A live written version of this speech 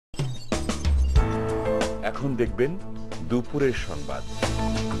এখন দেখবেন দুপুরের সংবাদ।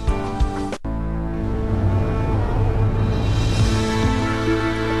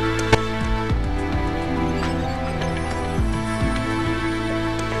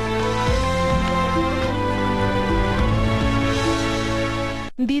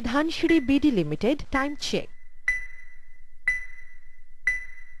 বিধানসিঁড়ি বিডি লিমিটেড টাইম চেক।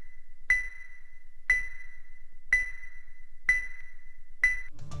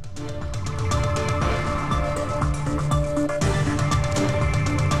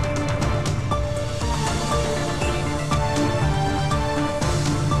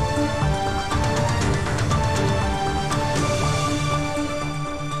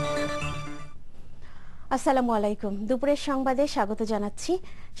 আসসালামু আলাইকুম। দুপুরের সংবাদে স্বাগত জানাচ্ছি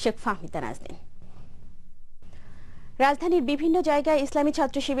শেখ ফাহমিদা নাজনীন। রাজধানীর বিভিন্ন জায়গায় ইসলামী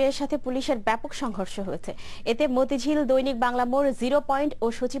ছাত্র শিবিরের সাথে পুলিশের ব্যাপক সংঘর্ষ হয়েছে। এতে মতিঝিল, দৈনিক বাংলা মোড়, 0 পয়েন্ট ও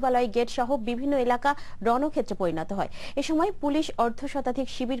সচিবালয় গেট সহ বিভিন্ন এলাকা রণক্ষেত্রে পরিণত হয়। এ সময় পুলিশ অর্ধশতাধিক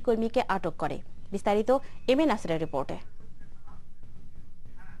শিবির কর্মীকে আটক করে। বিস্তারিত এম এ নাসিরের রিপোর্টে।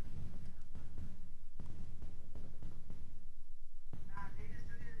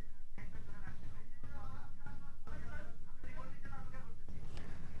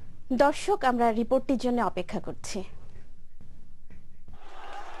 দর্শক, আমরা রিপোর্টটির জন্য অপেক্ষা করছি।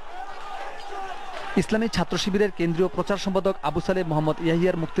 ইসলামী ছাত্র শিবিরের কেন্দ্রীয় প্রচার সম্পাদক আবু সালেহ মোহাম্মদ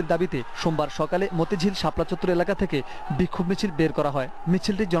ইয়াহিয়ার মুক্তির দাবিতে সোমবার সকালে মতিঝিল শাপলা চত্বর এলাকা থেকে বিক্ষোভ মিছিল বের করা হয়।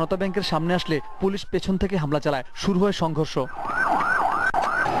 মিছিলটি জনতা ব্যাংকের সামনে আসলে পুলিশ পেছন থেকে হামলা চালায়। শুরু হয় সংঘর্ষ।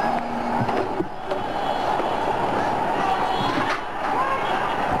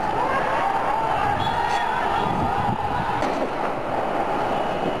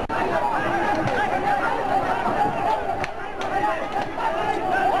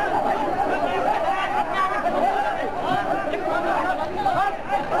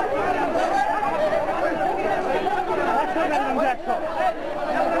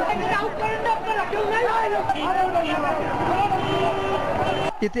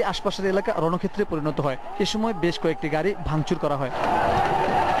 এতে আশপাশের এলাকা রণক্ষেত্রে পরিণত হয়। এ সময় বেশ কয়েকটি গাড়ি ভাঙচুর করা হয়।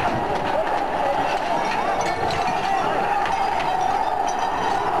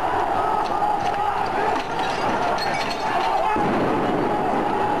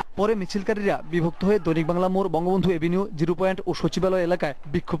 পরে মিছিলকারীরা বিভক্ত হয়ে দৈনিক বাংলা মোড়, বঙ্গবন্ধু এভিনিউ, 0 পয়েন্ট ও সচিবালয় এলাকায়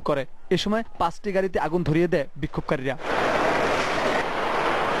বিক্ষোভ করে। এ সময় 5টি গাড়িতে আগুন ধরিয়ে দেয় বিক্ষোভকারীরা।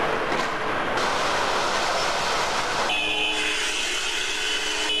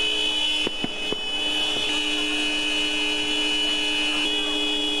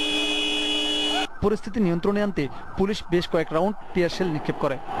 পরিস্থিতি নিয়ন্ত্রণে আনতে পুলিশ বেশ কয়েক রাউন্ড টিয়ার শেল নিক্ষেপ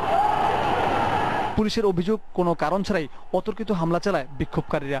করে। পুলিশের অভিযোগ, কোনো কারণ ছাড়াই অতর্কিত হামলা চালায়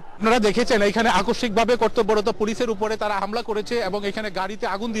বিক্ষোভকারীরা। আপনারা দেখেছেন এখানে আকস্মিকভাবে কর্তব্যরত পুলিশের উপরে তারা হামলা করেছে এবং এখানে গাড়িতে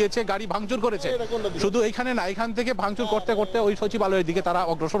আগুন দিয়েছে, গাড়ি ভাঙচুর করেছে। শুধু এখানে না, এখান থেকে ভাঙচুর করতে করতে ওই সচিবালয়ের দিকে তারা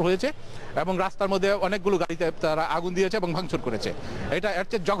অগ্রসর হয়েছে এবং রাস্তার মধ্যে অনেকগুলো গাড়িতে তারা আগুন দিয়েছে এবং ভাঙচুর করেছে। এটা এর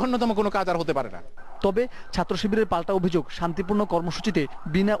চেয়ে জঘন্যতম কোনো কাজ আর হতে পারে না। তবে ছাত্র শিবিরের পাল্টা অভিযোগ, শান্তিপূর্ণ কর্মসূচিতে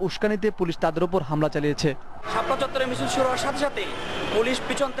বিনা উস্কানিতে পুলিশ তাদের উপর হামলা চালিয়েছে। শাপলা চত্বরে মিছিল শুরু হওয়ার সাথে সাথে পুলিশ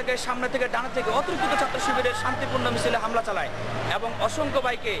পিছন থেকে, সামনে থেকে, ডানা থেকে অতর্কিত ছাত্র শিবিরের শান্তিপূর্ণ মিছিলে হামলা চালায় এবং অসংখ্য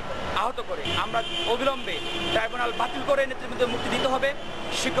বাইকে আহত করে। আমরা অবিলম্বে ট্রাইব্যুনাল বাতিল করে নেতৃবৃন্দের মুক্তি দিতে হবে,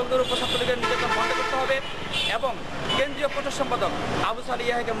 শিক্ষকদের উপর ছাত্রলীগের নির্যাতন বন্ধ করতে হবে এবং কেন্দ্রীয় প্রচার সম্পাদক আবু সালেহ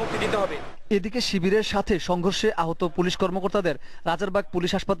ইয়াহিয়াকে মুক্তি দিতে হবে। এদিকে শিবিরের সাথে সংঘর্ষে আহত পুলিশ কর্মকর্তাদের রাজারবাগ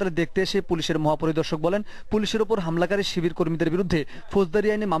পুলিশ হাসপাতালে দেখতে এসে পুলিশের মহাপরিদর্শক বলেন, পুলিশের উপর হামলাকারী শিবির কর্মীদের বিরুদ্ধে ফৌজদারি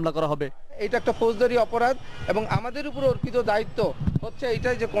আইনে মামলা করা হবে। এটা একটা ফৌজদারি অপরাধ এবং আমাদের উপর অর্পিত দায়িত্ব হচ্ছে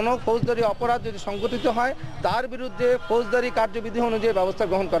এটাই যে কোনো ফৌজদারি অপরাধ যদি সংঘটিত হয় তার বিরুদ্ধে ফৌজদারি কার্যবিধি অনুযায়ী ব্যবস্থা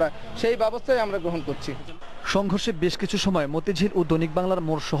গ্রহণ করা, সেই ব্যবস্থাই আমরা গ্রহণ করছি। সংঘর্ষে বেশ কিছু সময় মতিঝিল ও দৈনিক বাংলার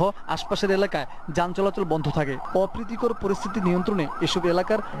মোড় সহ আশপাশের এলাকায় যান চলাচল বন্ধ থাকে। অপ্রীতিকর পরিস্থিতি নিয়ন্ত্রণে এসব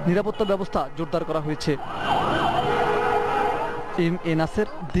এলাকার নিরাপত্তা ব্যবস্থা জোরদার করা হয়েছে। M A Naser,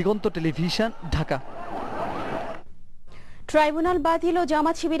 Diganta television, Dhaka. Tribunal বাতিল ও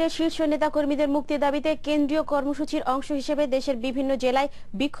জামাত শিবিরের শীর্ষ নেতা কর্মীদের মুক্তির দাবিতে কেন্দ্রীয় কর্মসূচির অংশ হিসেবে দেশের বিভিন্ন জেলায়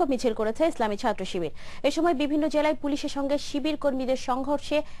বিক্ষোভ মিছিল করেছে ইসলামী ছাত্র শিবির। এ সময় বিভিন্ন জেলায় পুলিশের সঙ্গে শিবির কর্মীদের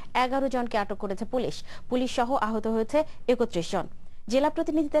সংঘর্ষে 11 জনকে আটক করেছে পুলিশ সহ আহত হয়েছে 31 জন। জেলা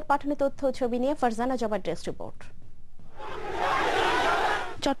প্রতিনিধিদের পাঠানো তথ্য ও ছবি নিয়ে ফারজানা জবার ডেস্ক রিপোর্ট।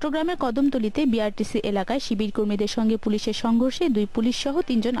 চট্টগ্রামের কদমতলীতে বিআরটিসি এলাকায় শিবির কর্মীদের সঙ্গে পুলিশের সংঘর্ষে 2 পুলিশ সহ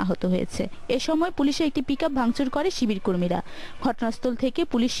 3 জন আহত হয়েছে। এ সময় পুলিশের একটি পিকআপ ভাঙচুর করে শিবির কর্মীরা। ঘটনাস্থল থেকে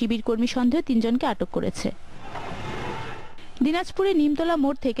পুলিশ শিবির কর্মী সন্দেহে 3 জনকে আটক করেছে। দিনাজপুরে নিমতলা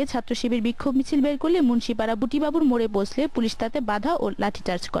মোড় থেকে ছাত্র শিবির বিক্ষোভ মিছিল বের করলে মুন্সিপাড়া বুটিবাবুর মোড়ে বসলে পুলিশ তাতে বাধা ও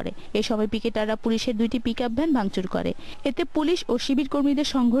লাঠিচার্জ করে। এ সময় পিকেটাররা পুলিশের 2টি পিকআপ ভ্যান ভাঙচুর করে। এতে পুলিশ ও শিবির কর্মীদের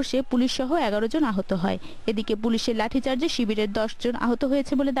সংঘর্ষে পুলিশ সহ 11 জন আহত হয়। এদিকে পুলিশের লাঠিচার্জে শিবিরের 10 জন আহত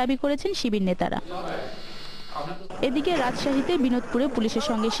হয়েছে বলে দাবি করেছেন শিবির নেতারা। এদিকে রাজশাহীতে বিনোদপুরে পুলিশের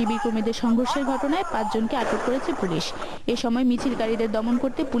সঙ্গে শিবির কর্মীদের সংঘর্ষের ঘটনায় 5 জনকে আটক করেছে পুলিশ। এ সময় মিছিলকারীদের দমন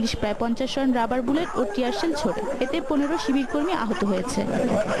করতে পুলিশ প্রায় 50 রাউন্ড রাবার বুলেট ও টিয়ার শেল ছোড়ে। এতে 15 শিবির কর্মী আহত হয়েছে।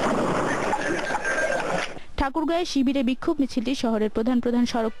 ঠাকুরগাঁয়ে শিবিরে বিক্ষোভ মিছিলটি শহরের প্রধান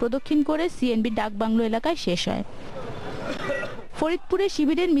সড়ক প্রদক্ষিণ করে সিএনবি ডাকবাংলো এলাকায় শেষ হয়। ফরিদপুরে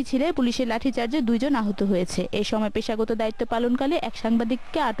শিবিরের মিছিলে পুলিশের লাঠিচার্জে 2 জন আহত হয়েছে। এই সময় পেশাগত দায়িত্ব পালনকালে এক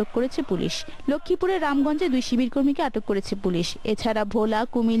সাংবাদিককে আটক করেছে পুলিশ। লক্ষ্মীপুরের রামগঞ্জে 2 শিবির কর্মীকে আটক করেছে পুলিশ। এছাড়া ভোলা,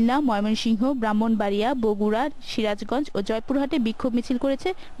 কুমিল্লা, ময়মনসিংহ, ব্রাহ্মণবাড়িয়া, বগুড়া, সিরাজগঞ্জ ও জয়পুরহাটে বিক্ষোভ মিছিল করেছে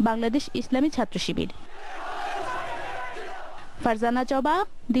বাংলাদেশ ইসলামী ছাত্র শিবির। ফারজানা চবা,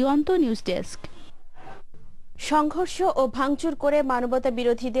 দিগন্ত নিউজ ডেস্ক। সংঘর্ষ ও ভাঙচুর করে মানবতা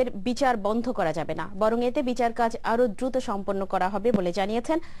বিরোধীদের বিচার বন্ধ করা যাবে না, বরং এতে বিচার কাজ আরো দ্রুত সম্পন্ন করা হবে বলে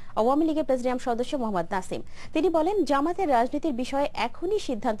জানিয়েছেন আওয়ামী লীগের প্রেসিডিয়াম সদস্য মোহাম্মদ নাসিম। তিনি বলেন, জামাতের রাজনীতির বিষয়ে এখনই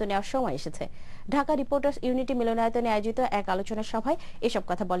সিদ্ধান্ত নেওয়ার সময় এসেছে। ঢাকা রিপোর্টার্স ইউনিটি মিলনায়তনে আয়োজিত এক আলোচনা সভায় এসব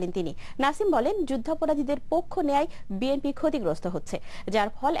কথা বলেন তিনি। নাসিম বলেন, যুদ্ধাপরাধীদের পক্ষ নেয় বিএনপি ক্ষতিগ্রস্ত হচ্ছে, যার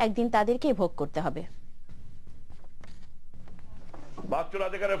ফল একদিন তাদেরকেই ভোগ করতে হবে। 72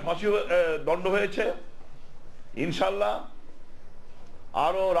 রাজাকারের ফাঁসি দণ্ড হয়েছে, ইনশাল্লাহ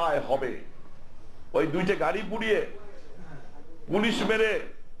আরো রায় হবে। ওই 2টে গাড়ি পুড়িয়ে পুলিশ মেরে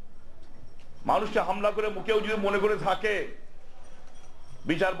মানুষকে হামলা করে কেউ যদি মনে করে থাকে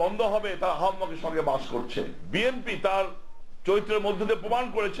বিচার বন্ধ হবে, তারা আহম্মকের সঙ্গে বাস করছে। বিএনপি তার চরিত্রের মধ্যে দিয়ে প্রমাণ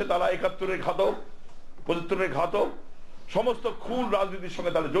করেছে তারা 71-এর ঘাতক, 75-এর ঘাতক, সমস্ত খুন রাজনীতির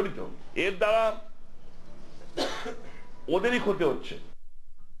সঙ্গে তারা জড়িত। এর দ্বারা ওদেরই ক্ষতি হচ্ছে।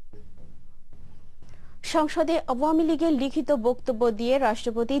 সংসদে আওয়ামী লীগের লিখিত বক্তব্য দিয়ে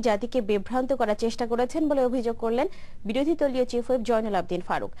রাষ্ট্রপতি জাতিকে বিভ্রান্ত করার চেষ্টা করেছেন বলে অভিযোগ করলেন বিরোধী দলীয় চিফ হুইপ জয়নুল আবদিন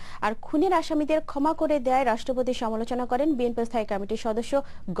ফারুক। আর খুনের আসামিদের ক্ষমা করে দেয় রাষ্ট্রপতির সমালোচনা করেন বিএনপি স্থায়ী কমিটির সদস্য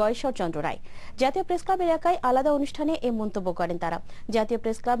গয়েশ্বর চন্দ্র রায়। জাতীয় প্রেস ক্লাব এলাকায় আলাদা অনুষ্ঠানে এ মন্তব্য করেন তারা। জাতীয়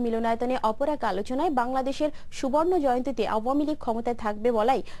প্রেস ক্লাব মিলনায়তনে অপর এক আলোচনায় বাংলাদেশের সুবর্ণ জয়ন্তীতে আওয়ামী লীগ ক্ষমতায় থাকবে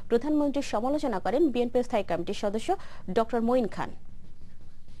বলাই প্রধানমন্ত্রীর সমালোচনা করেন বিএনপি স্থায়ী কমিটির সদস্য ডক্টর মঈন খান।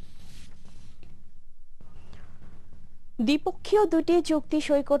 দ্বিপক্ষীয় 2টি চুক্তি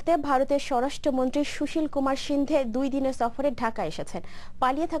সই করতে ভারতের স্বরাষ্ট্রমন্ত্রী সুশীল কুমার সিন্ধে 2 দিনের সফরে ঢাকা এসেছেন।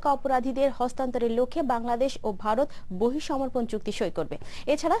 পালিয়ে থাকা অপরাধীদের হস্তান্তরের লক্ষ্যে বাংলাদেশ ও ভারত বহিঃসমর্পণ চুক্তি সই করবে।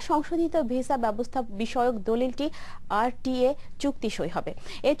 এছাড়া সংশোধিত ভিসা ব্যবস্থা বিষয়ক দলিলটি আরটিএ চুক্তি সই হবে।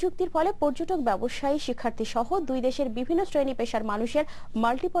 এই চুক্তির ফলে পর্যটক, ব্যবসায়ী, শিক্ষার্থী সহ 2 দেশের বিভিন্ন শ্রেণী পেশার মানুষের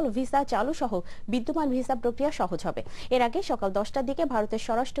মাল্টিপল ভিসা চালু সহ বিদ্যমান ভিসা প্রক্রিয়া সহজ হবে। এর আগে সকাল 10টার দিকে ভারতের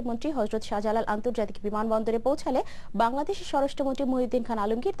স্বরাষ্ট্রমন্ত্রী হযরত শাহজালাল আন্তর্জাতিক বিমানবন্দরে পৌঁছালে বাংলাদেশের স্বরাষ্ট্রমন্ত্রী মহিউদ্দিন খান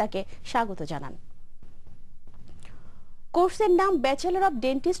আলমগীর তাকে স্বাগত জানান। কোর্সের নাম ব্যাচেলর অব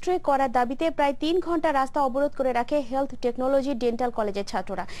ডেন্টিস্ট্রি করার দাবিতে প্রায় 3 ঘন্টা রাস্তা অবরোধ করে রাখে হেলথ টেকনোলজি ডেন্টাল কলেজের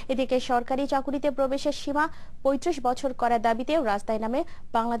ছাত্ররা। এদিকে সরকারি চাকুরিতে প্রবেশের সীমা 35 বছর করার দাবিতে রাস্তায় নামে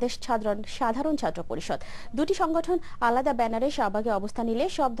বাংলাদেশ সাধারণ ছাত্র পরিষদ। 2টি সংগঠন আলাদা ব্যানারে শাহবাগে অবস্থান নিলে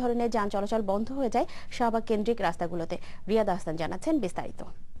সব ধরনের যান চলাচল বন্ধ হয়ে যায় শাহবাগ কেন্দ্রিক রাস্তাগুলোতে। রিয়াদ আহসান জানাচ্ছেন বিস্তারিত।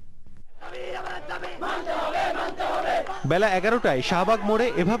 বেলা 11টায় শাহবাগ মোড়ে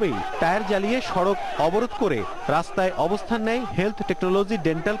এভাবেই টায়ার জ্বালিয়ে সড়ক অবরোধ করে রাস্তায় অবস্থান নেয় হেলথ টেকনোলজি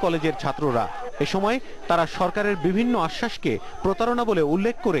ডেন্টাল কলেজের ছাত্ররা। এ সময় তারা সরকারের বিভিন্ন আশ্বাসকে প্রতারণা বলে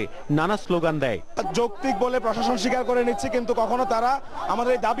উল্লেখ করে নানা স্লোগান দেয়। যৌক্তিক বলে প্রশাসন স্বীকার করে নিচ্ছে, কিন্তু কখনো তারা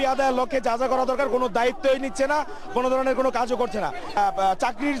আমাদের এই দাবি আদায়ের লক্ষ্যে যা যা করা দরকার কোনো দায়িত্বই নিচ্ছে না, কোনো ধরনের কোনো কাজও করছে না।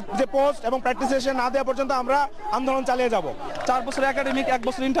 চাকরির যে পোস্ট এবং প্র্যাকটিস সেশন না দেওয়া পর্যন্ত আমরা আন্দোলন চালিয়ে যাব। 4 বছর একাডেমিক, 1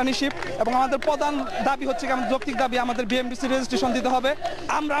 বছর ইন্টার্নশিপ এবং আমাদের প্রধান দাবি হচ্ছে যৌক্তিক দাবি, আমাদের বিএমডিসি রেজিস্ট্রেশন দিতে হবে।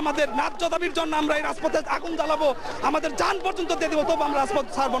 আমরা আমাদের ন্যায্য দাবির জন্য আমরা এই রাজপথে আগুন জ্বালাবো, আমাদের জান পর্যন্ত দিয়ে দেবো, তবু আমরা রাজপথ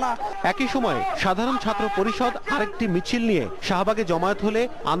ছাড়বো না। একই সময় সাধারণ ছাত্র পরিষদ আরেকটি মিছিল নিয়ে শাহবাগে জমায়েত হলে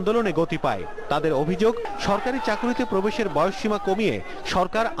আন্দোলনে গতি পায়। তাদের অভিযোগ, সরকারি চাকরিতে প্রবেশের বয়সসীমা কমিয়ে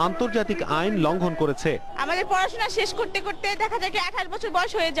সরকার আন্তর্জাতিক আইন লঙ্ঘন করেছে। আমাদের পড়াশোনা শেষ করতে করতে দেখা যায় 28 বছর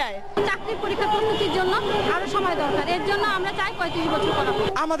বয়স হয়ে যায়। চাকরির পরীক্ষা প্রস্তুতির জন্য আরো সময় দরকার, এর জন্য আমরা চাই 35 বছর করা।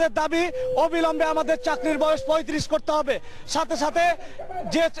 আমাদের দাবি অবিলম্বে আমাদের চাকরির বয়স 35 করতে হবে। সাথে সাথে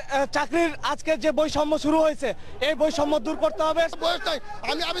যে চাকরির আজকে যে বৈষম্য শুরু হয়েছে, এই বৈষম্য দূর করতে হবে। বয়সটাই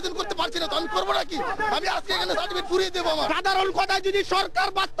আমি আবেদন করতে পারছি না, তো আমি করবো নাকি? আমি আজকে এখানে সার্টিফিকেট পুড়িয়ে দেবো। আমার সাধারণ কথায় যদি সরকার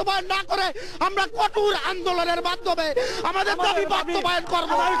বাস্তবায়ন না করে আমরা কঠোর আন্দোলনের মাধ্যমে আমাদের দাবি বাস্তবায়ন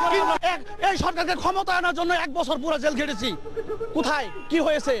করবো। এই সরকারকে ক্ষমতা আনার জন্য 1 বছর পুরো জেল খেটেছি। কোথায় কি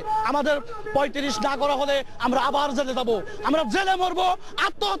হয়েছে? আমাদের 35 না করা হলে আমরা আবার জেলে যাব, আমরা জেলে মরবো,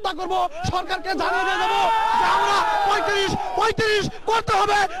 আত্মহত্যা করব, সরকারকে জানিয়ে দেবো যে আমরা 35 করতে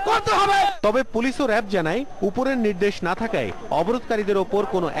হবে। তবে পুলিশ ও র্যাব জানায় উপরের নির্দেশ না থাকায় অবরোধকারীদের ওপর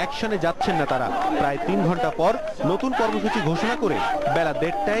কোনো অ্যাকশনে যাচ্ছেন না তারা। প্রায় 3 ঘন্টা পর নতুন কর্মসূচি ঘোষণা করে বেলা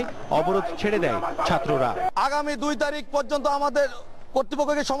 1:30টায় অবরোধ ছেড়ে দেয় ছাত্ররা। আগামী 2 তারিখ পর্যন্ত আমাদের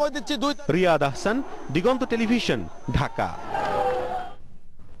কর্তৃপক্ষকে সময় দিচ্ছি। রিয়াদ আহসান, দিগন্ত টেলিভিশন, ঢাকা।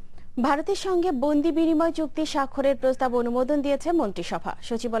 ভারতের সঙ্গে বন্দি বিনিময় চুক্তি স্বাক্ষরের প্রস্তাব অনুমোদন দিয়েছে মন্ত্রিসভা।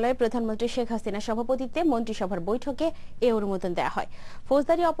 সচিবালয়ে প্রধানমন্ত্রী শেখ হাসিনার সভাপতিত্বে মন্ত্রিসভার বৈঠকে এ অনুমোদন দেওয়া হয়।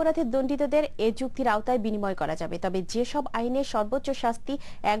 ফৌজদারি অপরাধে দণ্ডিতদের এ চুক্তির আওতায় বিনিময় করা যাবে, তবে যেসব আইনে সর্বোচ্চ শাস্তি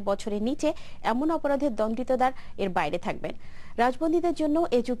 1 বছরের নিচে, এমন অপরাধের দণ্ডিতরা এর বাইরে থাকবেন। রাজবন্দীদের জন্য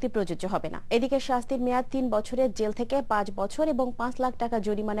এ চুক্তি প্রযোজ্য হবে না। এদিকে শাস্তির মেয়াদ 3 বছরের জেল থেকে 5 বছর এবং 5 লাখ টাকা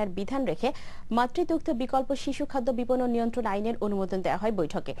জরিমানার বিধান রেখে মাতৃদুগ্ধ বিকল্প শিশু খাদ্য বিপণন নিয়ন্ত্রণ আইনের অনুমোদন দেওয়া হয়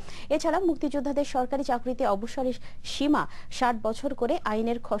বৈঠকে। এছাড়া মুক্তিযোদ্ধাদের সরকারি চাকরিতে অবসরের সীমা 60 বছর করে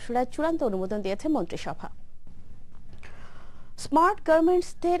আইনের খসড়ার চূড়ান্ত অনুমোদন দিয়েছে মন্ত্রিসভা। স্মার্ট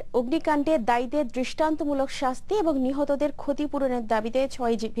গার্মেন্টসদের অগ্নিকাণ্ডে দায়ীদের দৃষ্টান্তমূলক শাস্তি এবং নিহতদের ক্ষতিপূরণের দাবিতে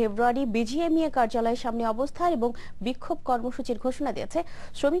 6 ফেব্রুয়ারি বিজিএমইএ কার্যালয়ের সামনে অবস্থান এবং বিক্ষোভ কর্মসূচির ঘোষণা দিয়েছে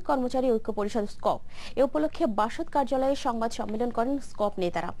শ্রমিক কর্মচারী ঐক্য পরিষদ স্কপ। এ উপলক্ষে বাসদ কার্যালয়ে সংবাদ সম্মেলন করেন স্কপ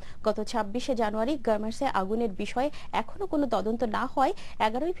নেতারা। গত 26শে জানুয়ারি গার্মেন্টসে আগুনের বিষয়ে এখনো কোনো তদন্ত না হয়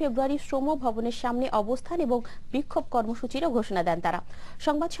 11ই ফেব্রুয়ারি শ্রম ভবনের সামনে অবস্থান এবং বিক্ষোভ কর্মসূচিরও ঘোষণা দেন তারা।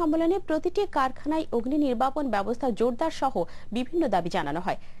 সংবাদ সম্মেলনে প্রতিটি কারখানায় অগ্নি নির্বাপন ব্যবস্থা জোরদার সহ বিভিন্ন দাবি জানানো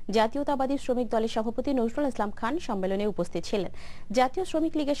হয়। জাতীয়তাবাদী শ্রমিক দলের সভাপতি নজরুল ইসলাম খান সম্মেলনে উপস্থিত ছিলেন। জাতীয়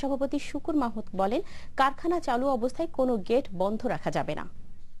শ্রমিক লীগের সভাপতি শুকুর মাহমুদ বলেন, কারখানা চালু অবস্থায় কোনো গেট বন্ধ রাখা যাবে না।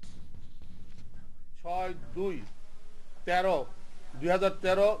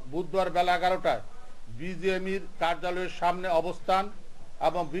 6/2/2013 বুধবার বেলা 11টায় বিজিএমইর কার্যালয়ের সামনে অবস্থান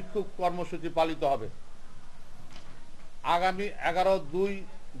এবং বিক্ষোভ কর্মসূচি পালিত হবে। আগামী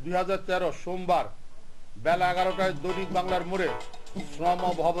 11/2/2013 সোমবার বেলা 11টায় দৈনিক বাংলার মোড়ে শ্রম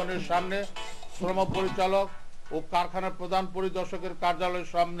ভবনের সামনে শ্রম পরিচালক ও কারখানার প্রধান পরিদর্শকের কার্যালয়ের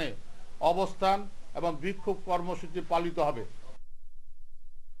সামনে অবস্থান এবং বিক্ষোভ কর্মসূচি পালিত হবে।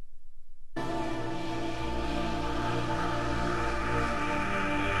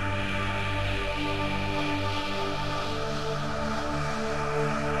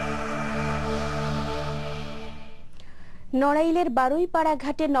 নড়াইলের বারুইপাড়া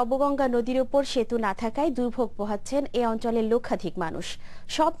ঘাটে নবগঙ্গা নদীর উপর সেতু না থাকায় দুর্ভোগ পোহাচ্ছেন এ অঞ্চলের লক্ষাধিক মানুষ।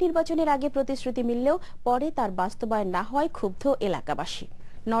 সব নির্বাচনের আগে প্রতিশ্রুতি মিললেও পরে তার বাস্তবায়ন না হওয়ায় ক্ষুব্ধ এলাকাবাসী।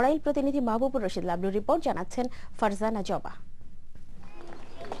 নড়াইল প্রতিনিধি মাহবুবুর রশিদ লাবলুর রিপোর্ট, জানাচ্ছেন ফারজানা জবা।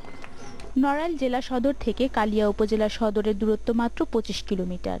 নড়াইল জেলা সদর থেকে কালিয়া উপজেলা সদরের দূরত্ব মাত্র 25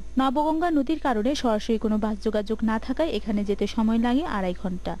 কিলোমিটার। নবগঙ্গা নদীর কারণে সরাসরি কোনো বাস যোগাযোগ না থাকায় এখানে যেতে সময় লাগে 2.5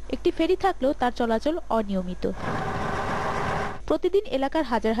 ঘন্টা। একটি ফেরি থাকলেও তার চলাচল অনিয়মিত। প্রতিদিন এলাকার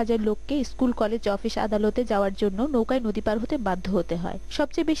হাজার হাজার লোককে স্কুল, কলেজ, অফিস, আদালতে যাওয়ার জন্য নৌকায় নদী পার হতে বাধ্য হতে হয়।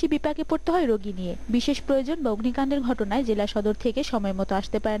 সবচেয়ে বেশি বিপাকে পড়তে হয় রোগী নিয়ে। বিশেষ প্রয়োজন বা অগ্নিকাণ্ডের ঘটনায় জেলা সদর থেকে সময় মতো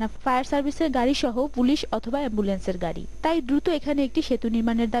আসতে পারে না ফায়ার সার্ভিসের গাড়ি সহ পুলিশ অথবা অ্যাম্বুলেন্সের গাড়ি। তাই দ্রুত এখানে একটি সেতু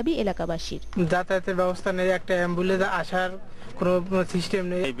নির্মাণের দাবি এলাকাবাসীর। যাতায়াতের ব্যবস্থা নেই, একটা অ্যাম্বুলেন্স আসার কোনো সিস্টেম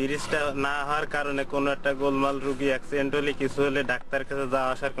নেই। এই ব্রিজটা না হওয়ার কারণে কোনো একটা গোলমাল রোগী অ্যাক্সিডেন্ট হলে কিছু হলে ডাক্তার কাছে যাওয়া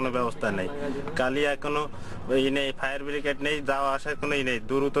আসার কোনো ব্যবস্থা নেই। কালিয়া কোনো নেই, ফায়ার ব্রিগেড নেই, যাওয়া আসার কোনো নেই,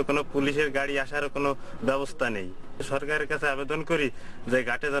 দ্রুত কোনো পুলিশের গাড়ি আসার কোনো ব্যবস্থা নেই। সরকারের কাছে আবেদন করি যে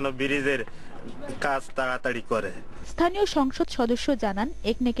ঘাটে যেন ব্রিজের কাজ তাড়াতাড়ি করে। স্থানীয় সংসদ সদস্য জানান,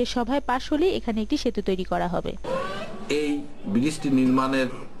 একনেকের সভায় পাশ হলে এখানে একটি সেতু তৈরি করা হবে। এই ব্রিজটি নির্মাণের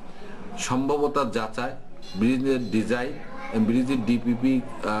সম্ভাব্যতা যাচাই, ব্রিজের ডিজাইন, ব্রিজের ডিপিপি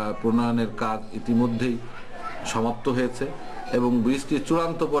প্রণয়নের কাজ ইতিমধ্যেই সমাপ্ত হয়েছে এবং ব্রিজটির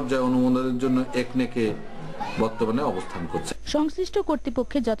চূড়ান্ত পর্যায়ে অনুমোদনের জন্য একনেকে বর্তমানে অবস্থান করছে। সংশ্লিষ্ট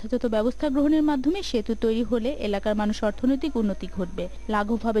কর্তৃপক্ষের যথাযথ ব্যবস্থা গ্রহণের মাধ্যমে সেতু তৈরি হলে এলাকার মানুষ অর্থনৈতিক উন্নতি ঘটবে,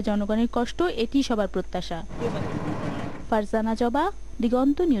 লাঘব হবে জনগণের কষ্ট, এটি সবার প্রত্যাশা। ফারজানা জবা,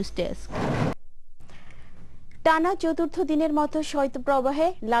 দিগন্ত নিউজ ডেস্ক। টানা চতুর্থ দিনের মতো শৈত্যপ্রবাহে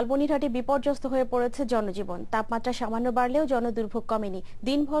লালমনিরহাটে বিপর্যস্ত হয়ে পড়েছে জনজীবন। তাপমাত্রা সামান্য বাড়লেও জনদুর্ভোগ কমেনি।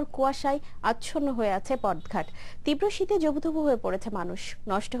 দিনভর কুয়াশায় আচ্ছন্ন হয়ে আছে পথঘাট। তীব্র শীতে জবুথবু হয়ে পড়েছে মানুষ।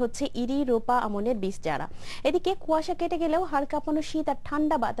 নষ্ট হচ্ছে ইরি, রোপা, আমনের বীজ চারা। এদিকে কুয়াশা কেটে গেলেও হাড় কাঁপানো শীত আর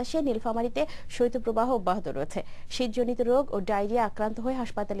ঠান্ডা বাতাসে নীলফামারীতে শৈত্যপ্রবাহ অব্যাহত রয়েছে। শীতজনিত রোগ ও ডায়রিয়া আক্রান্ত হয়ে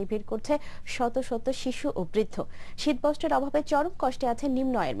হাসপাতালে ভিড় করছে শত শত শিশু ও বৃদ্ধ। শীতবস্ত্রের অভাবে চরম কষ্টে আছে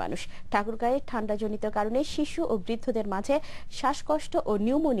নিম্ন আয়ের মানুষ। ঠাকুরগাঁয়ে ঠান্ডাজনিত কারণে শিশু ও বৃদ্ধদের মাঝে শ্বাসকষ্ট ও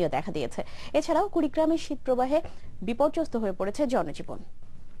নিউমোনিয়া দেখা দিয়েছে। এছাড়াও কুড়িগ্রামের শীতপ্রবাহে বিপর্যস্ত হয়ে পড়েছে জনজীবন।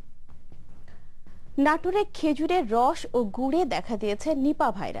 নাটোরে খেজুরের রস ও গুড়ে দেখা দিয়েছে নিপা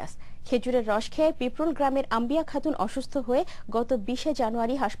ভাইরাস। খেজুরের রস খেয়ে পিপরুল গ্রামের আম্বিয়া খাতুন অসুস্থ হয়ে গত 20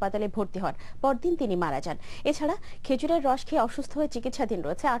 জানুয়ারি হাসপাতালে ভর্তি হন। পরদিন তিনি মারা যান। এছাড়া খেজুরের রস খেয়ে অসুস্থ হয়ে চিকিৎসাধীন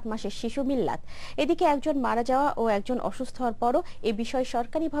রয়েছে 8 মাসের শিশু মিল্লাত। এদিকে একজন মারা যাওয়া ও একজন অসুস্থ হওয়ার পরও এ বিষয়ে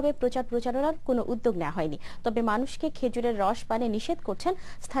সরকারিভাবে প্রচারণার কোনো উদ্যোগ নেওয়া হয়নি। তবে মানুষকে খেজুরের রস পানে নিষেধ করছেন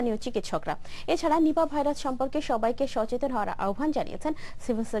স্থানীয় চিকিৎসকরা। এছাড়া নিপা ভাইরাস সম্পর্কে সবাইকে সচেতন হওয়ার আহ্বান জানিয়েছেন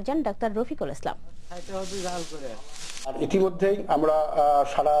civil surgeon doctor Rafiqul Islam. ইতিমধ্যেই আমরা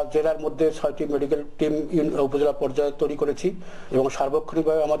সারা জেলার মধ্যে 6টি মেডিকেল টিম উপজেলা পর্যায়ে তৈরি করেছি এবং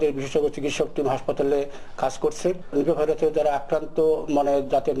সার্বক্ষণিকভাবে আমাদের বিশেষজ্ঞ চিকিৎসক টিম হাসপাতালে কাজ করছে। নিপা ভাইরাসে যারা আক্রান্ত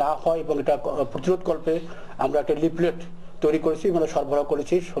যাতে না হয় এবং এটা প্রতিরোধ কল্পে আমরা একটা লিফলেট তৈরি করেছি, সরবরাহ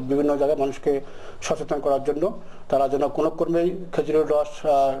করেছি বিভিন্ন জায়গায় মানুষকে সচেতন করার জন্য, তারা যেন কোনো ক্রমেই খেজুরের রস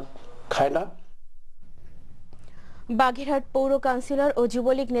খায় না। বাগেরহাট পৌর কাউন্সিলর ও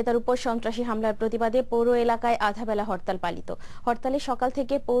যুবলীগ নেতার উপর সন্ত্রাসী হামলার প্রতিবাদে পৌর এলাকায় আধাবেলা হরতাল পালিত। হরতালে সকাল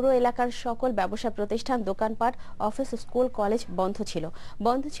থেকে পৌর এলাকার সকল ব্যবসা প্রতিষ্ঠান, দোকানপাট, অফিস, স্কুল, কলেজ বন্ধ ছিল।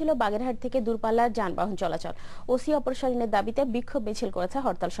 বন্ধ ছিল বাগেরহাট থেকে দূরপাল্লার যানবাহন চলাচল। ওসি অপসারণের দাবিতে বিক্ষোভ মিছিল করেছে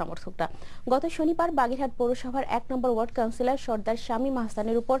হরতাল সমর্থকরা। গত শনিবার বাগেরহাট পৌরসভার 1 নম্বর ওয়ার্ড কাউন্সিলর সর্দার শামীম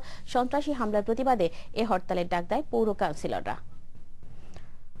আহসানের উপর সন্ত্রাসী হামলার প্রতিবাদে এ হরতালের ডাক দেয় পৌর কাউন্সিলররা।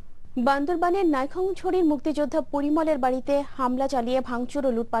 বান্দরবানের নাইখংছড়ির মুক্তিযোদ্ধা পরিমলের বাড়িতে হামলা চালিয়ে ভাঙচুর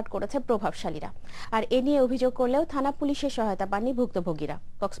ও লুটপাট করেছে প্রভাবশালীরা। আর এ নিয়ে অভিযোগ করলেও থানা পুলিশের সহায়তা পাননি ভুক্তভোগীরা।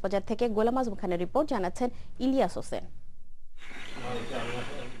 কক্সবাজার থেকে গোলাম আজম খানের রিপোর্ট, জানাচ্ছেন ইলিয়াস হোসেন।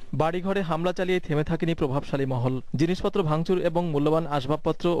 বাড়িঘরে হামলা চালিয়ে থেমে থাকেনি প্রভাবশালী মহল। জিনিসপত্র ভাঙচুর এবং মূল্যবান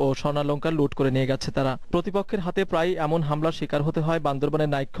আসবাবপত্র ও স্বর্ণালংকার লুট করে নিয়ে গেছে তারা। প্রতিপক্ষের হাতে প্রায় এমন হামলার শিকার হতে হয়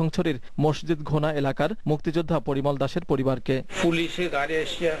বান্দরবানের নাইখংছড়ির মসজিদ ঘোনা এলাকার মুক্তিযোদ্ধা পরিমল দাসের পরিবারকে। পুলিশে গাড়ি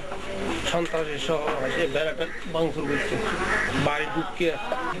এসে সন্ত্রাসী সহ এসে বেড়াটা ভাঙচুর করছে, বাড়ি ঢুকে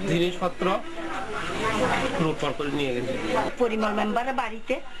জিনিসপত্র লুটপাট করে নিয়ে গেছে। পরিমল মেম্বারের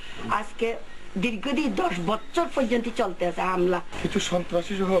বাড়িতে আজকে দীর্ঘদিন 10 বছর পর্যন্ত চলতে আছে হামলা। কিছু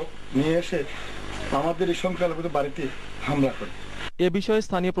সন্ত্রাসী সহ নিয়ে এসে আমাদের এই সংখ্যালঘু বাড়িতে হামলা করে। এ বিষয়ে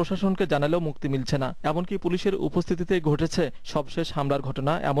স্থানীয় প্রশাসনকে জানালেও মুক্তি মিলছে না। এমনকি পুলিশের উপস্থিতিতে ঘটেছে সবশেষ হামলার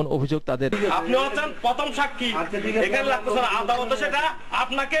ঘটনা, এমন অভিযোগ তাদের। আপনি হচ্ছেন প্রথম সাক্ষী, এখানে লাগতেছে আদালতে সেটা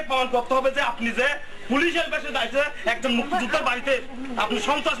আপনাকে প্রমাণ করতে হবে যে আপনি যে পুলিশের বেশে দাঁড়িয়ে একজন মুক্তিযোদ্ধার বাড়িতে আপনি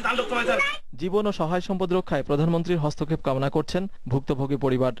সন্ত্রাসী তাণ্ডব চালাইছেন। জীবন ও সহায় সম্পদ রক্ষায় প্রধানমন্ত্রীর হস্তক্ষেপ কামনা করছেন ভুক্তভোগী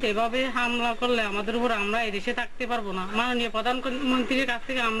পরিবার। এভাবে হামলা করলে আমাদের উপর আমরা এই দেশে থাকতে পারবো না। মাননীয় প্রধানমন্ত্রীর কাছ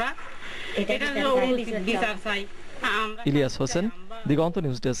থেকে আমরা এটা বিচার চাই। ইলিয়াস হোসেন, দিগন্ত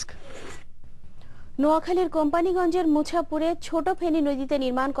নিউজ ডেস্ক। নোয়াখালীর কোম্পানিগঞ্জের মুছাপুরে ছোট ফেনী নদীতে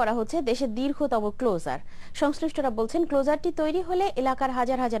নির্মাণ করা হচ্ছে দেশের দীর্ঘতম ক্লোজার। সংশ্লিষ্টরা বলছেন, ক্লোজারটি তৈরি হলে এলাকার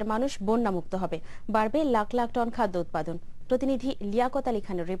হাজার হাজার মানুষ বন্যামুক্ত হবে, বাড়বে লাখ লাখ টন খাদ্য উৎপাদন। প্রতিনিধি লিয়াকত আলী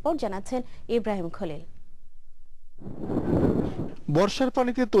খানের রিপোর্ট, জানাচ্ছেন ইব্রাহিম খলিল। বর্ষার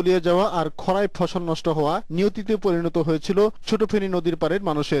পানিতে তলিয়ে যাওয়া আর খরায় ফসল নষ্ট হওয়া নিয়তিতে পরিণত হয়েছিল ছোট ফেনী নদীর পাড়ের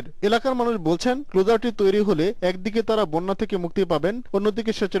মানুষের। এলাকার মানুষ বলছেন, ক্লোজারটি তৈরি হলে একদিকে তারা বন্যা থেকে মুক্তি পাবেন,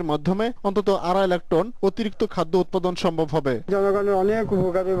 অন্যদিকে সেচের মাধ্যমে অন্তত 2.5 লাখ টন অতিরিক্ত খাদ্য উৎপাদন সম্ভব হবে। জনগণের অনেক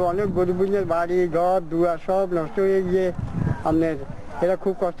উপকার হবে, অনেক গরিব বাড়ি ঘর দুয়ার সব নষ্ট হয়ে গিয়ে আপনার এরা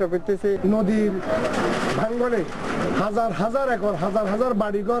খুব কষ্ট করতেছে। নদীর ভাঙ্গনে হাজার হাজার একর হাজার হাজার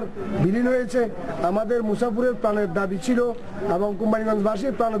বাড়িঘর বিলীন হয়েছে। আমাদের মুসাফুরের প্রাণের দাবি ছিল এবং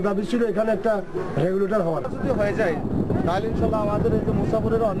কোম্পানিগঞ্জবাসীর প্রাণের দাবি ছিল এখানে একটা রেগুলেটর হওয়া। যদি হয়ে যায় তাহলে ইনশাল্লাহ আমাদের এই যে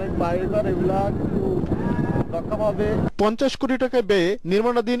মুসাফুরের অনেক বাড়িঘর এগুলা রক্ষা পাবে। 50 কোটি টাকা ব্যয়ে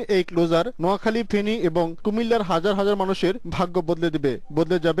নির্মাণাধীন এই ক্লোজার নোয়াখালী, ফেনী এবং কুমিল্লার হাজার হাজার মানুষের ভাগ্য বদলে দিবে,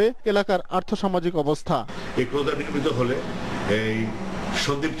 বদলে যাবে এলাকার আর্থসামাজিক অবস্থা। এই ক্লোজার নির্মিত হলে এই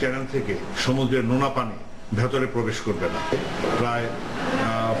সন্দ্বীপ চ্যানেল থেকে সমুদ্রের নোনা পানি ভেতরে প্রবেশ করবে না। প্রায়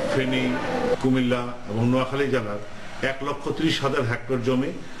ফেনী, কুমিল্লা এবং নোয়াখালী জেলার 1,30,000 হেক্টর জমি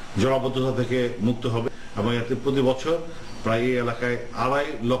জলাবদ্ধতা থেকে মুক্ত হবে এবং এতে প্রতি বছর প্রায় এই এলাকায় 2.5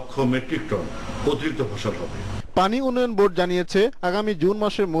 লক্ষ মেট্রিক টন অতিরিক্ত ফসল হবে। পানি উন্নয়ন বোর্ড জানিয়েছে, আগামী জুন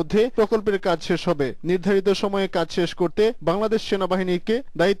মাসের মধ্যে প্রকল্পের কাজ শেষ হবে। নির্ধারিত সময়ে কাজ শেষ করতে বাংলাদেশ সেনাবাহিনীকে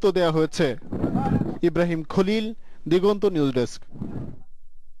দায়িত্ব দেওয়া হয়েছে। ইব্রাহিম খলিল, দিগন্ত নিউজ ডেস্ক।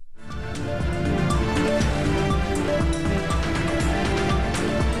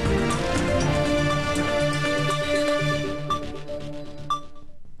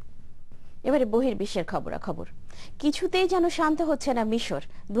 এবারে বহির্বিশ্বের খবরাখবর। কিছুতেই যেন শান্ত হচ্ছে না মিশর।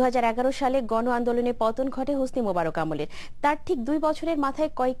 2011 সালে গণ আন্দোলনে পতন ঘটে হোসনি মোবারক আমলের। তার ঠিক 2 বছরের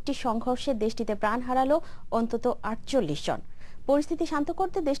মাথায় কয়েকটি সংঘর্ষে দেশটিতে প্রাণ হারালো অন্তত 48 জন। পরিস্থিতি শান্ত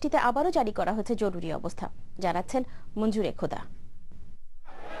করতে দেশটিতে আবারও জারি করা হয়েছে জরুরি অবস্থা, জানাচ্ছেন মঞ্জুরে খোদা।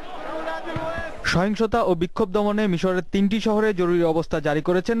 সহিংসতা ও বিক্ষোভ দমনে মিশরের 3টি শহরে জরুরি অবস্থা জারি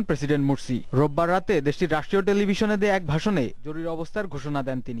করেছেন প্রেসিডেন্ট মুরসি। রোববার রাতে দেশটির রাষ্ট্রীয় টেলিভিশনে দেয়া এক ভাষণে জরুরি অবস্থার ঘোষণা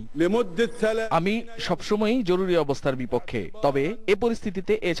দেন তিনি। আমি সবসময়ই জরুরি অবস্থার বিপক্ষে, তবে এ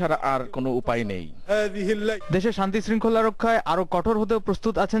পরিস্থিতিতে এছাড়া আর কোনো উপায় নেই। দেশে শান্তি শৃঙ্খলা রক্ষায় আরো কঠোর হতেও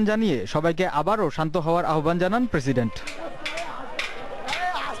প্রস্তুত আছেন জানিয়ে সবাইকে আবারও শান্ত হওয়ার আহ্বান জানান প্রেসিডেন্ট।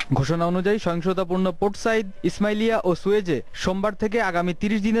 ঘোষণা অনুযায়ী সহিংসতাপূর্ণ পোর্ট সাইদ, ইসমাইলিয়া ও সুয়েজে সোমবার থেকে আগামী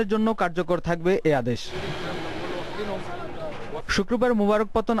 30 দিনের জন্য কার্যকর থাকবে এ আদেশ। শুক্রবার মুবারক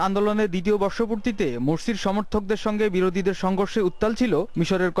পতন আন্দোলনের 2য় বর্ষপূর্তিতে মুরসির সমর্থকদের সঙ্গে বিরোধীদের সংঘর্ষে উত্তাল ছিল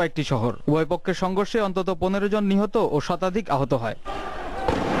মিশরের কয়েকটি শহর। উভয় পক্ষের সংঘর্ষে অন্তত 15 জন নিহত ও শতাধিক আহত হয়।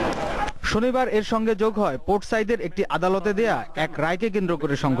 শনিবার এর সঙ্গে যোগ হয় পোর্ট সাইদের একটি আদালতে দেয়া এক রায়কে কেন্দ্র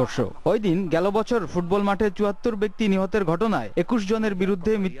করে সংঘর্ষ। ওই দিন গেল বছর ফুটবল মাঠে 74 ব্যক্তি নিহতের ঘটনায় 21 জনের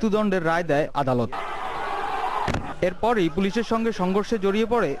বিরুদ্ধে মৃত্যুদণ্ডের রায় দেয় আদালত। এরপরই পুলিশের সঙ্গে সংঘর্ষে জড়িয়ে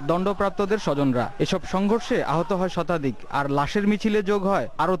পড়ে দণ্ডপ্রাপ্তদের স্বজনরা। এসব সংঘর্ষে আহত হয় শতাধিক, আর লাশের মিছিলে যোগ হয়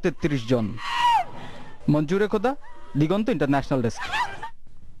আরো 33 জন। মঞ্জুরে খোদা, দিগন্ত ইন্টারন্যাশনাল ডেস্ক।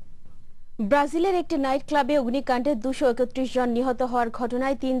 ব্রাজিলের একটি নাইট ক্লাবে অগ্নিকাণ্ডে 231 জন নিহত হওয়ার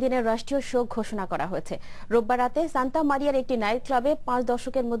ঘটনায় 3 দিনের রাষ্ট্রীয় শোক ঘোষণা করা হয়েছে। রোববার রাতে সান্তা মারিয়ার একটি নাইট ক্লাবে 5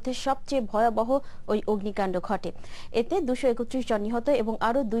 দশকের মধ্যে সবচেয়ে ভয়াবহ ওই অগ্নিকাণ্ড ঘটে। এতে 231 জন নিহত এবং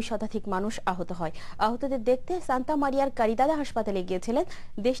আরো 2 শতাধিক মানুষ আহত হয়। আহতদের দেখতে সান্তা মারিয়ার কারিদাদা হাসপাতালে গিয়েছিলেন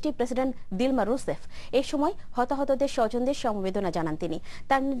দেশটির প্রেসিডেন্ট দিলমা রুসেফ। এ সময় হতাহতদের স্বজনদের সমবেদনা জানান তিনি।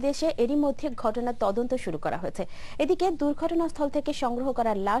 তার নির্দেশে এরই মধ্যে ঘটনার তদন্ত শুরু করা হয়েছে। এদিকে দুর্ঘটনাস্থল থেকে সংগ্রহ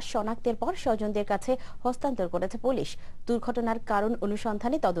করা লাশ শনাক্তের পর স্বজনদের কাছে হস্তান্তর করেছে পুলিশ। দুর্ঘটনার কারণ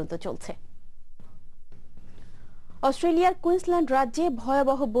অনুসন্ধানে তদন্ত চলছে। অস্ট্রেলিয়ার কুইন্সল্যান্ড রাজ্যে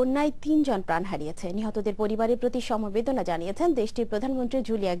ভয়াবহ বন্যায় 3 জন প্রাণ হারিয়েছে। নিহতদের পরিবারের প্রতি সমবেদনা জানিয়েছেন দেশটির প্রধানমন্ত্রী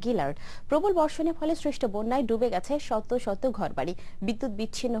জুলিয়া গিলার্ড। প্রবল বর্ষণের ফলে সৃষ্ট বন্যায় ডুবে গেছে শত শত ঘরবাড়ি, বিদ্যুৎ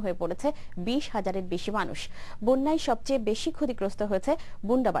বিচ্ছিন্ন হয়ে পড়েছে 20,000-এর বেশি মানুষ। বন্যায় সবচেয়ে বেশি ক্ষতিগ্রস্ত হয়েছে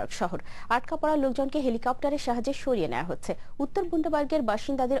বুন্ডাবার্গ শহর। আটকা পড়া লোকজনকে হেলিকপ্টারের সাহায্যে সরিয়ে নেওয়া হচ্ছে। উত্তর বুন্ডাবার্গের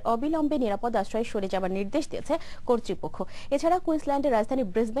বাসিন্দাদের অবিলম্বে নিরাপদ আশ্রয়ে সরে যাবার নির্দেশ দিয়েছে কর্তৃপক্ষ। এছাড়া কুইন্সল্যান্ডের রাজধানী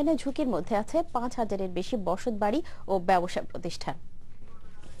ব্রিসবেনে ঝুঁকির মধ্যে আছে 5,000-এর বেশি বসতবাড়ি ও ব্যবসা প্রতিষ্ঠান।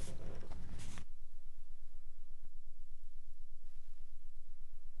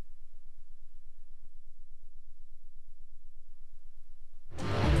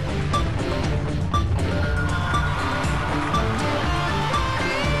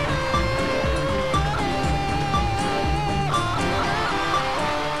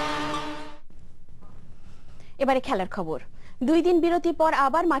 এবারে খেলার খবর। 2 দিন বিরতির পর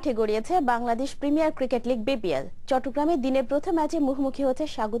আবার মাঠে গড়িয়েছে Bangladesh premier cricket league BPL. চট্টগ্রামে দিনের প্রথম ম্যাচে মুখোমুখি হচ্ছে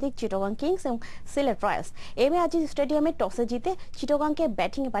স্বাগতিক চিটাগং কিংস এবং সিলেট রয়্যালস। এমএ আজিজ স্টেডিয়ামে টসে জিতে চিটাগংকে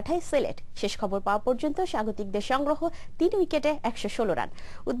ব্যাটিংয়ে পাঠায় সিলেট। শেষ খবর পাওয়া পর্যন্ত স্বাগতিকদের সংগ্রহ 3 উইকেটে 116 রান।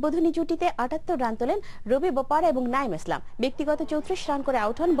 উদ্বোধনী জুটিতে 78 রান তোলেন রবি বোপারা এবং নাইম ইসলাম। ব্যক্তিগত 34 রান করে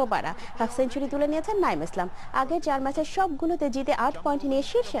আউট হন বোপারা। হাফ সেঞ্চুরি তুলে নিয়েছেন নাইম ইসলাম। আগের 4 ম্যাচের সবগুলোতে জিতে 8 পয়েন্ট নিয়ে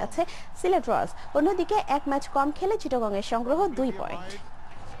শীর্ষে আছে সিলেট রয়্যালস। অন্যদিকে 1 ম্যাচ কম খেলে চিটাগংয়ের সংগ্রহ 2 পয়েন্ট।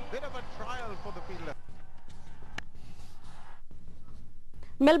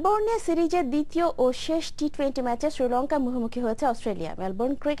 মেলবোর্নে সিরিজের দ্বিতীয় ও শেষ টি20 ম্যাচে শ্রীলঙ্কা মুখোমুখি হয়েছে অস্ট্রেলিয়া।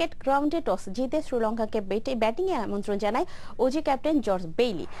 মেলবোর্ন ক্রিকেট গ্রাউন্ডে টস জিতে শ্রীলঙ্কাকে ব্যাটিংয়ে আমন্ত্রণ জানায় ওজি ক্যাপ্টেন জর্জ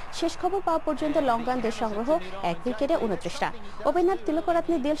বেইলি। শেষ খবর পাওয়া পর্যন্ত লঙ্কানদের সংগ্রহ 1 উইকেটে 29 রান। ওপেনার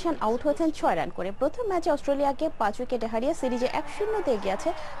তিলকরত্নে দিলশান আউট হয়েছেন 6 রান করে। প্রথম ম্যাচে অস্ট্রেলিয়াকে 5 উইকেটে হারিয়ে সিরিজে 1-0 তে এগিয়ে আছে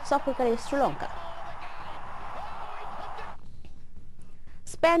সফরকারী শ্রীলঙ্কা।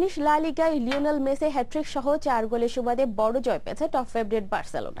 স্প্যানিশ লা লিগায় লিওনেল মেসি হ্যাট্রিক সহ 4 গোলের সুবাদে বড় জয় পেয়েছে টপ ফেভারিট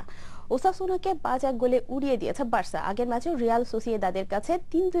বার্সেলোনা। ওসাসুনাকে 5-1 গোলে উড়িয়ে দিয়েছে বার্সা। আগের ম্যাচে রিয়াল সোসিয়েদাদের কাছে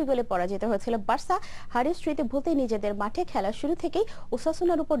 3-2 গোলে পরাজিত হয়েছিল বার্সা। হারের স্মৃতি ভুলতে নিজেদের মাঠে খেলার শুরু থেকেই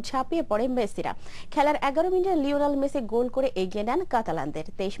ওসাসুনার উপর ঝাঁপিয়ে পড়ে মেসিরা। খেলার 11 মিনিটে লিওনেল মেসি গোল করে এগিয়ে নেন কাতালানদের।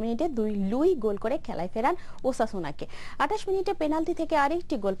 23 মিনিটে লুই গোল করে খেলায় ফেরান ওসাসুনাকে। 28 মিনিটে পেনাল্টি থেকে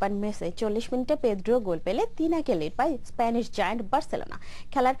আরেকটি গোল পান মেসি। 40 মিনিটে পেদ্রো গোল পেলে 3-1 লিড পায় স্প্যানিশ জায়ান্ট বার্সেলোনা।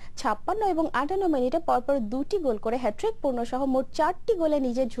 খেলার 56 এবং 58 মিনিটে পরপর 2টি গোল করে হ্যাট্রিক পূর্ণসহ মোট 4টি গোলে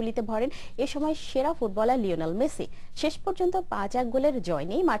নিজের ঝুলিতে ভরেন এ সময় সেরা ফুটবলার লিওনেল মেসি। শেষ পর্যন্ত 5-1 গোলের জয়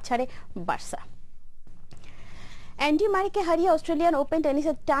নিয়ে মাঠ ছাড়ে বার্সা। অ্যান্ডি মারিকে হারিয়ে অস্ট্রেলিয়ান ওপেন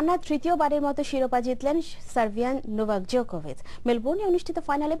টেনিসের টানা তৃতীয়বারের মতো শিরোপা জিতলেন সার্বিয়ান নোভাক জোকোভিচ। মেলবোর্নে অনুষ্ঠিত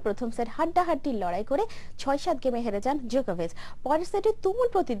ফাইনালে প্রথম সেট হাড্ডাহাড্ডি লড়াই করে 6-7 গেমে হেরে যান জোকোভিচ। পরের সেটে তুমুল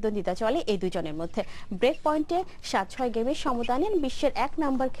প্রতিদ্বন্দ্বিতা চলে এই দুজনের মধ্যে। ব্রেক পয়েন্টে 7-6 গেমে সমতা নেন বিশ্বের 1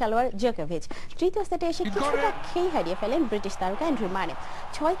 নম্বর খেলোয়াড় জোকোভিচ। তৃতীয় সেটে এসে কিছুটা খেই হারিয়ে ফেলেন ব্রিটিশ তারকা অ্যান্ড্রু মারে।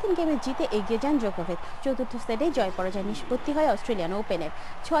 6-3 গেমে জিতে এগিয়ে যান জোকোভিচ। চতুর্থ সেটে জয় পরাজয় নিষ্পত্তি হয় অস্ট্রেলিয়ান ওপেনের।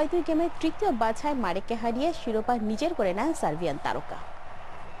 6-2 গেমে তৃতীয় বাছায় মারেককে হারিয়ে শিরোপা নিজের করে নেন সার্বিয়ান তারকা।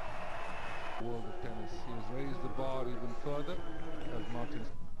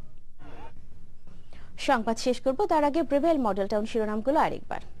 সংবাদ শেষ করব, তার আগে প্রিভেল মডেল টাউন শিরোনামগুলো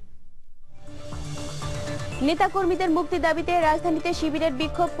আরেকবার। নেতাকর্মীদের মুক্তি দাবিতে রাজধানীতে শিবিরের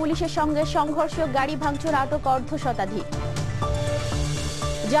বিক্ষোভ, পুলিশের সঙ্গে সংঘর্ষ, গাড়ি ভাঙচুর, আটক অর্ধশতাধিক।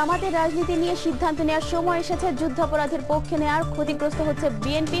 জামাতের রাজনীতি নিয়ে সিদ্ধান্ত নেওয়ার সময় এসেছে, যুদ্ধাপরাধের পক্ষে নেওয়ার, ক্ষতিগ্রস্ত হচ্ছে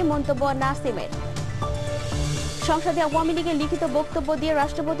বিএনপি, মন্তব্য নাসিমের। সংসদে আওয়ামী লীগের লিখিত বক্তব্য দিয়ে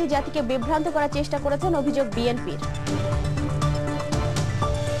রাষ্ট্রপতি জাতিকে বিভ্রান্ত করার চেষ্টা করেছেন, অভিযোগ বিএনপির।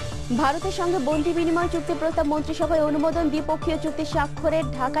 ভারতের সঙ্গে বন্দি বিনিময় চুক্তি প্রস্তাব মন্ত্রিসভায় অনুমোদন, দ্বিপক্ষীয় চুক্তি স্বাক্ষরে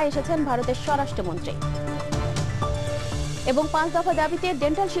ঢাকায় এসেছেন ভারতের স্বরাষ্ট্রমন্ত্রী। এবং 5 দফা দাবিতে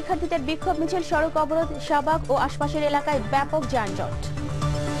ডেন্টাল শিক্ষার্থীদের বিক্ষোভ মিছিল, সড়ক অবরোধ, শাহবাগ ও আশপাশের এলাকায় ব্যাপক যানজট।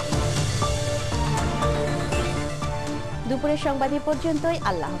 দুপুরের সংবাদ পর্যন্তই।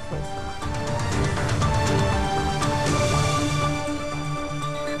 আল্লাহ হাফেজ।